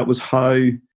interesting about that was how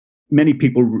many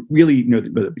people really,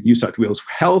 New South Wales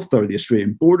Health or the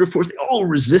Australian Border Force, they all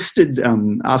resisted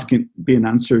answering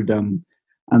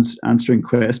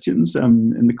questions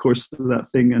in the course of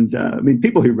that thing. And I mean,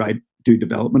 people who do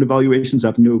development evaluations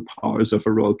have no powers of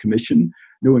a Royal Commission,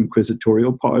 no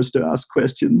inquisitorial powers to ask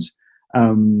questions.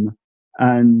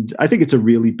 And I think it's a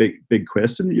really big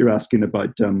question that you're asking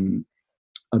about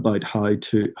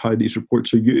how these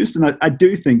reports are used. And I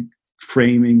do think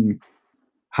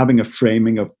having a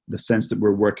framing of the sense that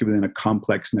we're working within a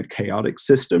complex and a chaotic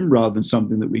system rather than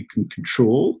something that we can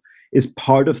control is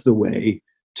part of the way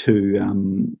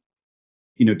to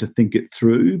think it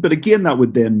through. But again, that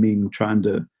would then mean trying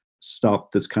to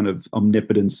stop this kind of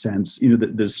omnipotent sense,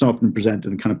 that there's often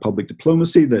presented in kind of public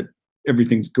diplomacy that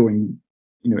everything's going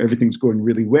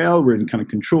really well. We're in kind of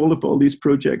control of all these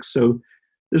projects. So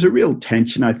there's a real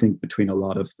tension, I think, between a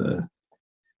lot of the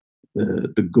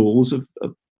goals of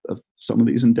some of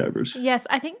these endeavours. Yes,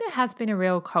 I think there has been a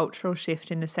real cultural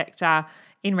shift in the sector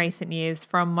in recent years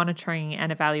from monitoring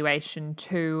and evaluation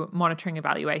to monitoring,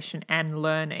 evaluation and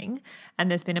learning.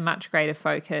 And there's been a much greater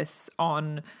focus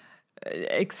on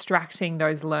extracting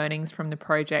those learnings from the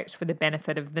project for the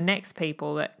benefit of the next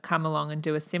people that come along and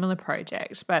do a similar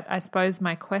project. But I suppose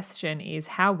my question is,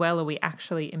 how well are we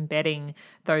actually embedding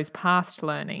those past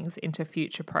learnings into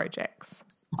future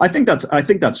projects? I think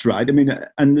that's right. I mean,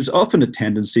 and there's often a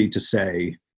tendency to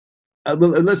say, I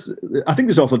think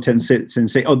there's often a tendency to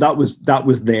say, oh, that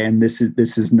was then, this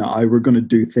is now. We're going to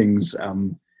do things.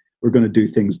 We're going to do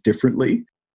things differently,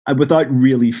 without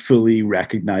really fully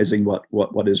recognizing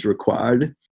what is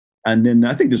required. And then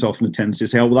I think there's often a tendency to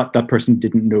say, oh, well, that person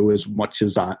didn't know as much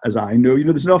as I know.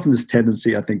 There's often this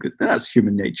tendency, I think, that's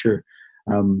human nature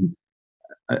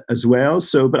as well.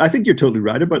 So, but I think you're totally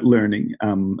right about learning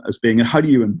as being, and how do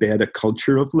you embed a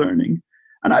culture of learning?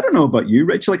 And I don't know about you,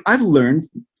 Rachel, like I've learned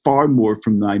far more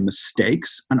from my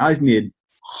mistakes, and I've made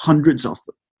hundreds of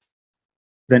them,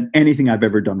 than anything I've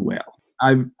ever done well.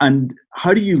 And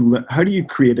how do you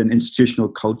create an institutional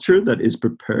culture that is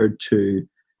prepared to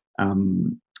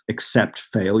accept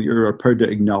failure or prepared to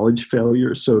acknowledge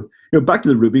failure? So, back to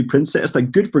the Ruby Princess,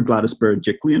 like good for Gladys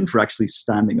Berejiklian for actually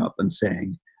standing up and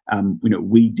saying,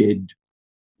 we did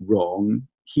wrong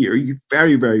here. You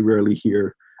very, very rarely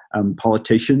hear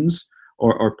politicians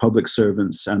or public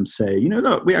servants say,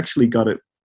 no, we actually got it.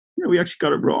 We actually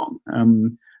got it wrong.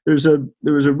 There was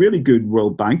a really good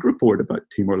World Bank report about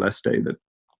Timor-Leste that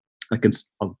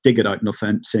I'll dig it out and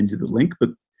I'll send you the link. But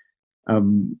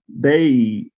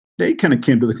they kind of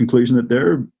came to the conclusion that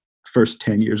their first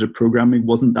 10 years of programming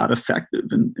wasn't that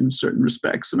effective in certain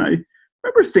respects. And I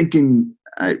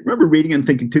remember reading and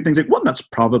thinking two things. Like, one, that's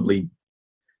probably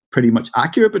pretty much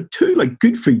accurate, but two, like,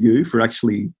 good for you for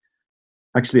actually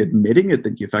admitting it,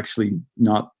 that you've actually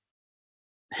not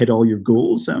hit all your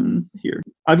goals here.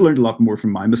 I've learned a lot more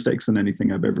from my mistakes than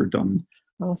anything I've ever done.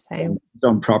 Oh, same.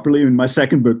 Done properly. I mean, my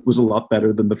second book was a lot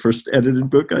better than the first edited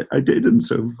book I did, and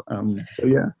so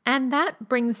yeah. And that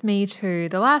brings me to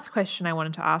the last question I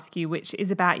wanted to ask you, which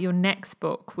is about your next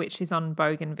book, which is on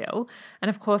Bougainville. And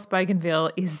of course,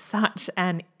 Bougainville is such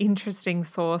an interesting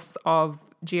source of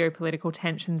geopolitical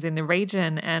tensions in the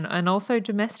region and also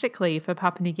domestically for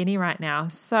Papua New Guinea right now.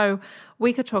 So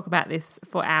we could talk about this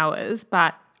for hours,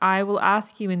 but I will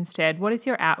ask you instead, what is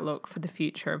your outlook for the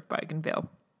future of Bougainville?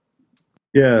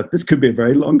 Yeah, this could be a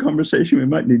very long conversation. We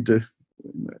might need to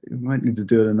might need to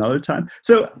do it another time.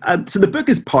 So the book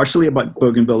is partially about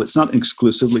Bougainville. It's not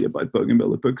exclusively about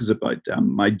Bougainville. The book is about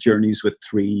my journeys with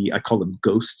three, I call them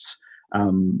ghosts,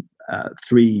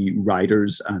 three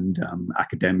writers and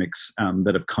academics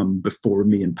that have come before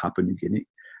me in Papua New Guinea.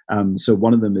 So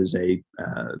one of them is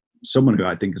someone who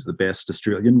I think is the best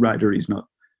Australian writer. He's not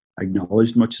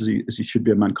acknowledged much as he should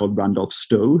be, a man called Randolph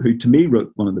Stowe, who to me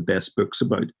wrote one of the best books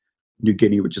about New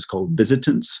Guinea, which is called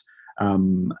Visitants.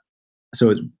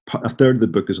 So a third of the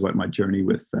book is about my journey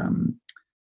with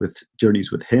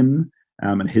journeys with him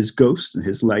and his ghost and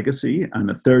his legacy,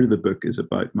 and a third of the book is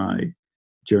about my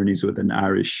journeys with an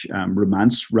Irish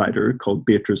romance writer called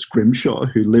Beatrice Grimshaw,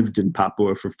 who lived in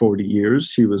Papua for 40 years.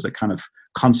 She was a kind of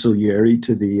consigliere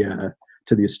to the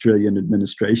Australian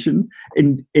administration.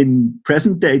 In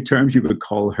present day terms, you would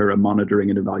call her a monitoring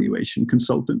and evaluation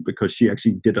consultant, because she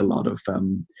actually did a lot of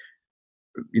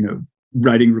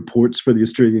writing reports for the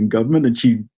Australian government, and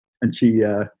she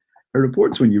her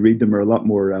reports, when you read them, are a lot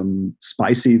more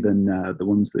spicy than the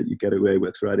ones that you get away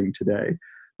with writing today.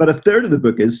 But a third of the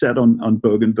book is set on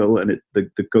Bougainville, and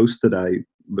the ghost that I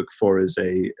look for is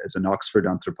an Oxford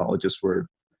anthropologist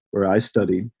where I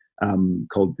studied,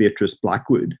 called Beatrice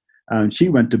Blackwood. She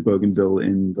went to Bougainville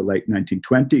in the late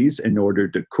 1920s in order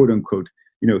to, quote unquote,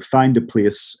 find a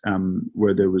place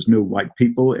where there was no white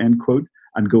people, end quote,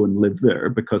 and go and live there,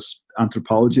 because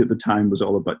anthropology at the time was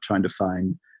all about trying to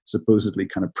find supposedly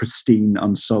kind of pristine,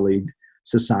 unsullied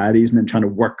societies, and then trying to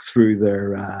work through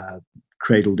their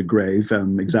cradle to grave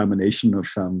examination of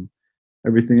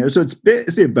everything there. So it's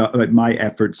basically about my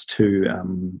efforts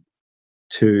to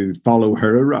follow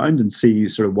her around and see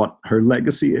sort of what her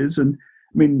legacy is. And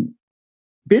I mean,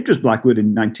 Beatrice Blackwood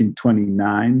in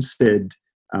 1929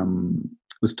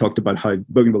 was talked about how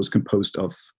Bougainville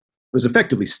was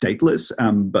effectively stateless,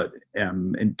 but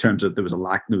in terms of there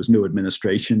was no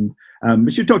administration.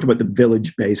 But she talked about the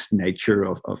village-based nature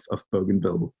of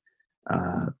Bougainville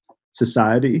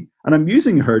society, and I'm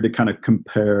using her to kind of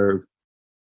compare.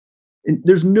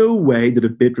 There's no way that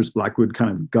if Beatrice Blackwood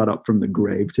kind of got up from the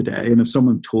grave today, and if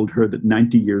someone told her that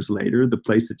 90 years later the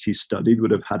place that she studied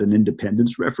would have had an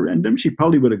independence referendum, she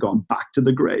probably would have gone back to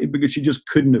the grave, because she just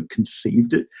couldn't have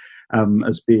conceived it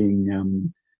as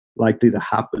being likely to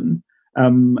happen.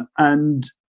 And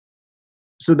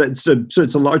so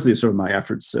it's largely sort of my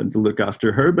efforts to look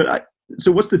after her. But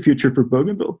so what's the future for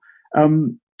Bougainville?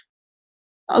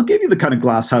 I'll give you the kind of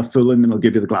glass half full, and then I'll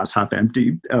give you the glass half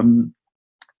empty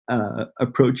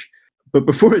approach. But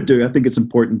before I do, I think it's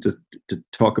important to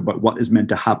talk about what is meant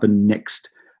to happen next.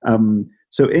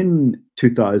 So in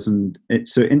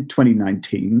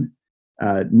 2019,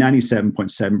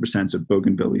 97.7% of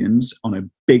Bougainvillians, on a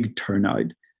big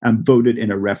turnout, voted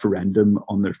in a referendum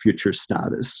on their future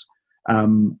status.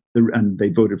 And they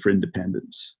voted for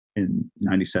independence in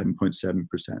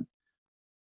 97.7%.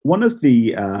 One of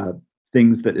the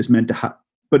things that is meant to happen,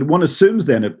 but one assumes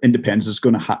then independence is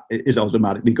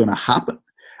automatically going to happen.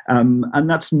 And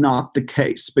that's not the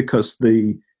case, because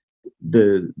the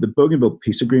Bougainville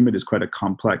Peace Agreement is quite a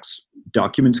complex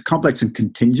document, complex and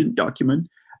contingent document,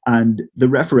 and the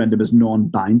referendum is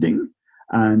non-binding.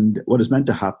 And what is meant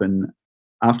to happen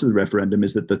after the referendum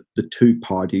is that the two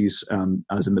parties,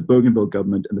 as in the Bougainville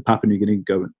government and the Papua New Guinea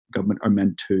government, are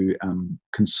meant to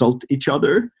consult each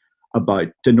other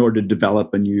in order to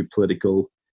develop a new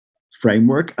political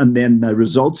framework. And then the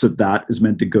results of that is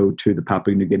meant to go to the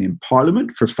Papua New Guinean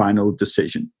Parliament for final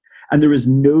decision. And there is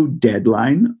no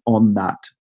deadline on that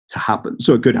to happen.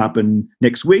 So it could happen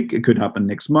next week, it could happen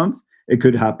next month, it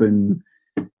could happen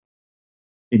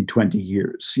in 20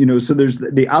 years. So there's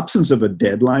the absence of a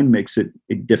deadline makes it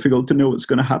difficult to know what's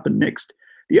going to happen next.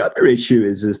 The other issue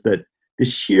is that the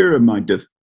sheer amount of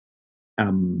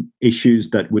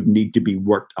issues that would need to be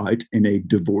worked out in a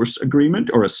divorce agreement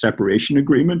or a separation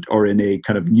agreement or in a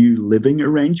kind of new living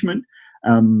arrangement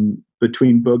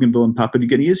between Bougainville and Papua New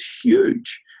Guinea is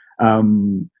huge.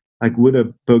 Like, would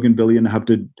a Bougainvillian have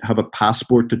to have a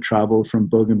passport to travel from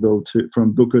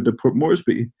from Buka to Port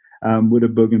Moresby? Would a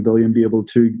Bougainvillian be able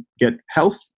to get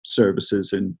health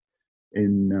services in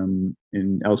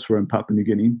elsewhere in Papua New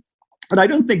Guinea? And I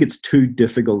don't think it's too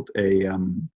difficult too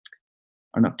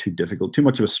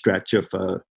much of a stretch of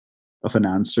an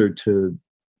answer to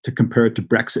compare it to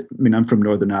Brexit. I mean, I'm from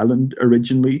Northern Ireland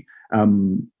originally.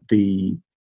 There's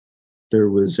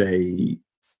a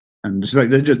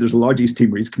large East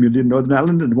Timorese community in Northern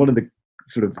Ireland, and one of the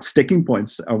sort of sticking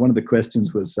points, or one of the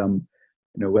questions was,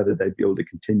 whether they'd be able to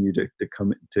continue to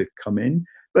come in.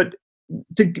 But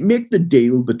to make the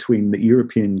deal between the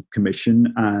European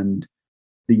Commission and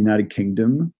the United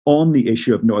Kingdom on the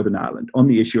issue of Northern Ireland, on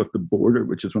the issue of the border,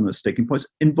 which is one of the sticking points,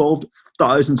 involved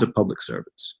thousands of public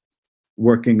servants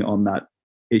working on that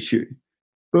issue.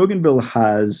 Bougainville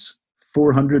has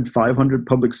 400, 500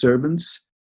 public servants.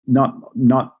 Not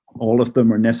all of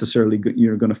them are necessarily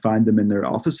you're going to find them in their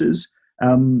offices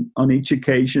on each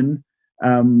occasion.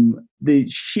 The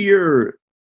sheer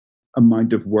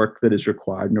amount of work that is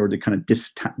required in order to kind of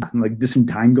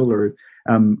disentangle or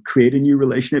create a new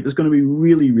relationship is going to be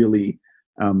really, really,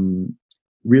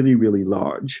 really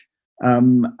large.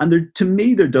 And to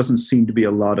me, there doesn't seem to be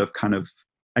a lot of kind of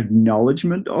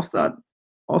acknowledgement of that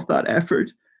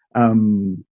effort.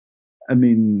 And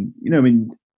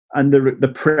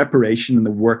the preparation and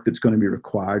the work that's going to be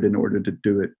required in order to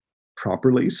do it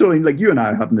properly. So, like you and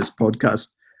I are having this podcast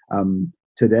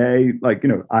today,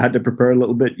 I had to prepare a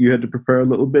little bit, you had to prepare a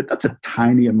little bit. That's a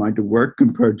tiny amount of work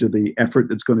compared to the effort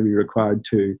that's going to be required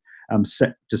to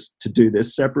do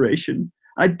this separation.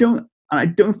 I don't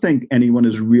think anyone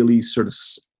has really sort of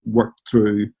worked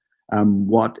through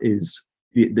what is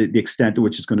the extent to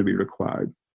which it's going to be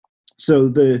required. So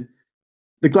the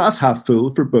glass half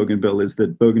full for Bougainville is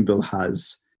that Bougainville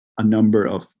has a number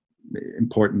of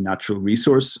important natural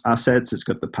resource assets. It's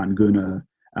got the Panguna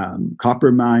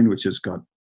copper mine, which has got,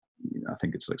 I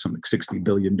think it's like something $60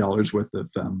 billion worth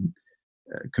of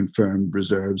confirmed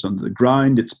reserves under the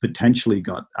ground. It's potentially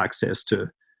got access to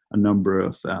a number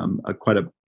of quite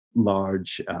a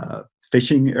large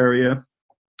fishing area.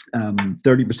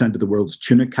 30% of the world's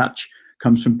tuna catch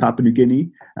comes from Papua New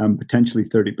Guinea. Potentially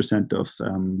 30% of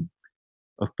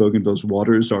Bougainville's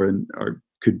waters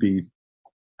could be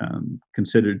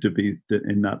considered to be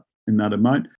in that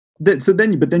amount. But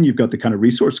then you've got the kind of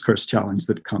resource curse challenge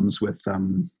that comes with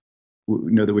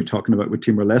that we're talking about with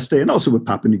Timor-Leste and also with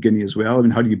Papua New Guinea as well. I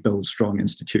mean, how do you build strong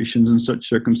institutions in such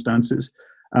circumstances?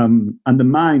 And the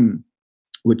mine,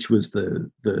 which was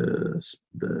the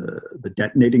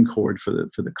detonating cord for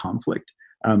the conflict,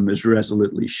 is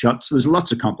resolutely shut. So there's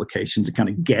lots of complications in kind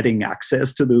of getting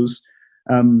access to those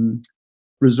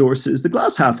resources. The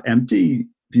glass half empty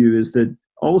view is that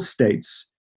all states,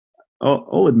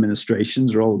 all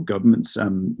administrations or all governments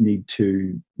need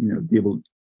to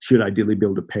should ideally be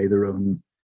able to pay their own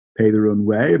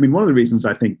way. I mean, one of the reasons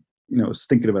I think I was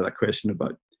thinking about that question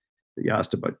that you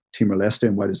asked about Timor-Leste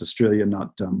and why does Australia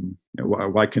not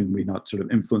why can we not sort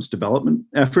of influence development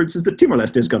efforts, is that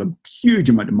Timor-Leste has got a huge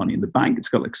amount of money in the bank. It's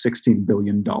got like $16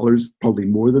 billion, probably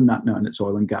more than that now, in its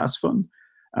oil and gas fund.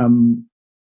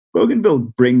 Bougainville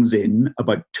brings in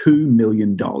about $2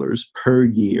 million per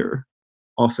year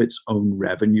of its own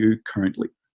revenue currently.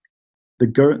 The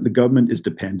government is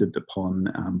dependent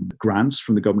upon grants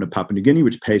from the government of Papua New Guinea,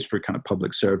 which pays for kind of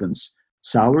public servants'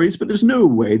 salaries, but there's no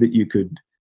way that you could.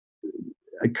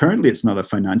 Currently, it's not a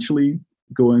financially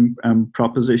going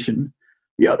proposition.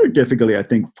 The other difficulty, I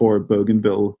think, for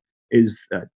Bougainville is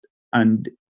that, and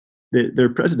their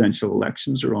presidential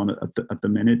elections are on at the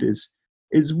minute,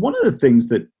 is one of the things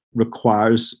that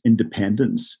requires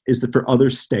independence is that for other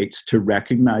states to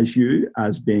recognize you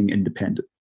as being independent.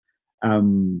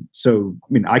 So, I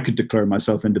mean, I could declare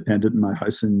myself independent in my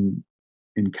house in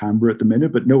Canberra at the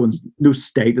minute, but no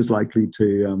state is likely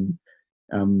to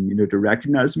to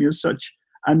recognize me as such.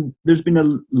 And there's been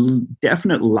a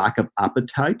definite lack of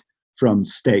appetite from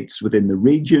states within the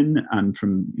region and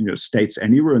from states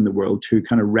anywhere in the world to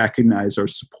kind of recognize or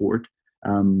support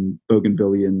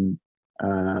Bougainvillean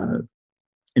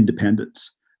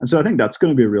independence. And so I think that's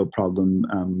going to be a real problem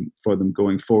for them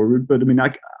going forward. But I mean,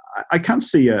 I can't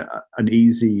see an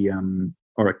easy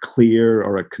or a clear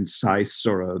or a concise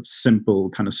or a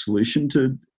simple kind of solution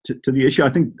to the issue.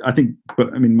 I think,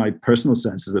 but I mean, my personal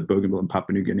sense is that Bougainville and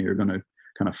Papua New Guinea are going to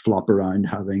kind of flop around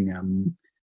having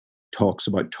talks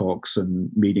about talks and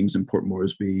meetings in Port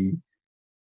Moresby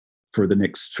for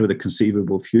the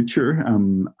conceivable future.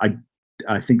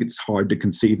 I think it's hard to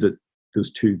conceive that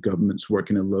those two governments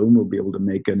working alone will be able to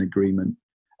make an agreement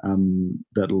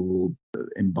that'll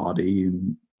embody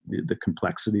the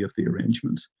complexity of the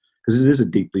arrangement, because it is a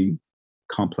deeply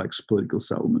complex political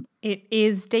settlement. It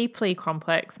is deeply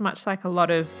complex, much like a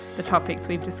lot of the topics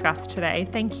we've discussed today.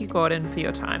 Thank you, Gordon, for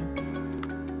your time.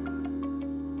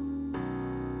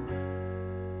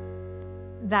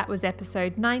 That was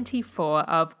episode 94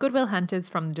 of Good Will Hunters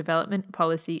from the Development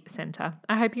Policy Centre.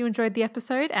 I hope you enjoyed the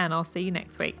episode, and I'll see you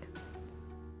next week.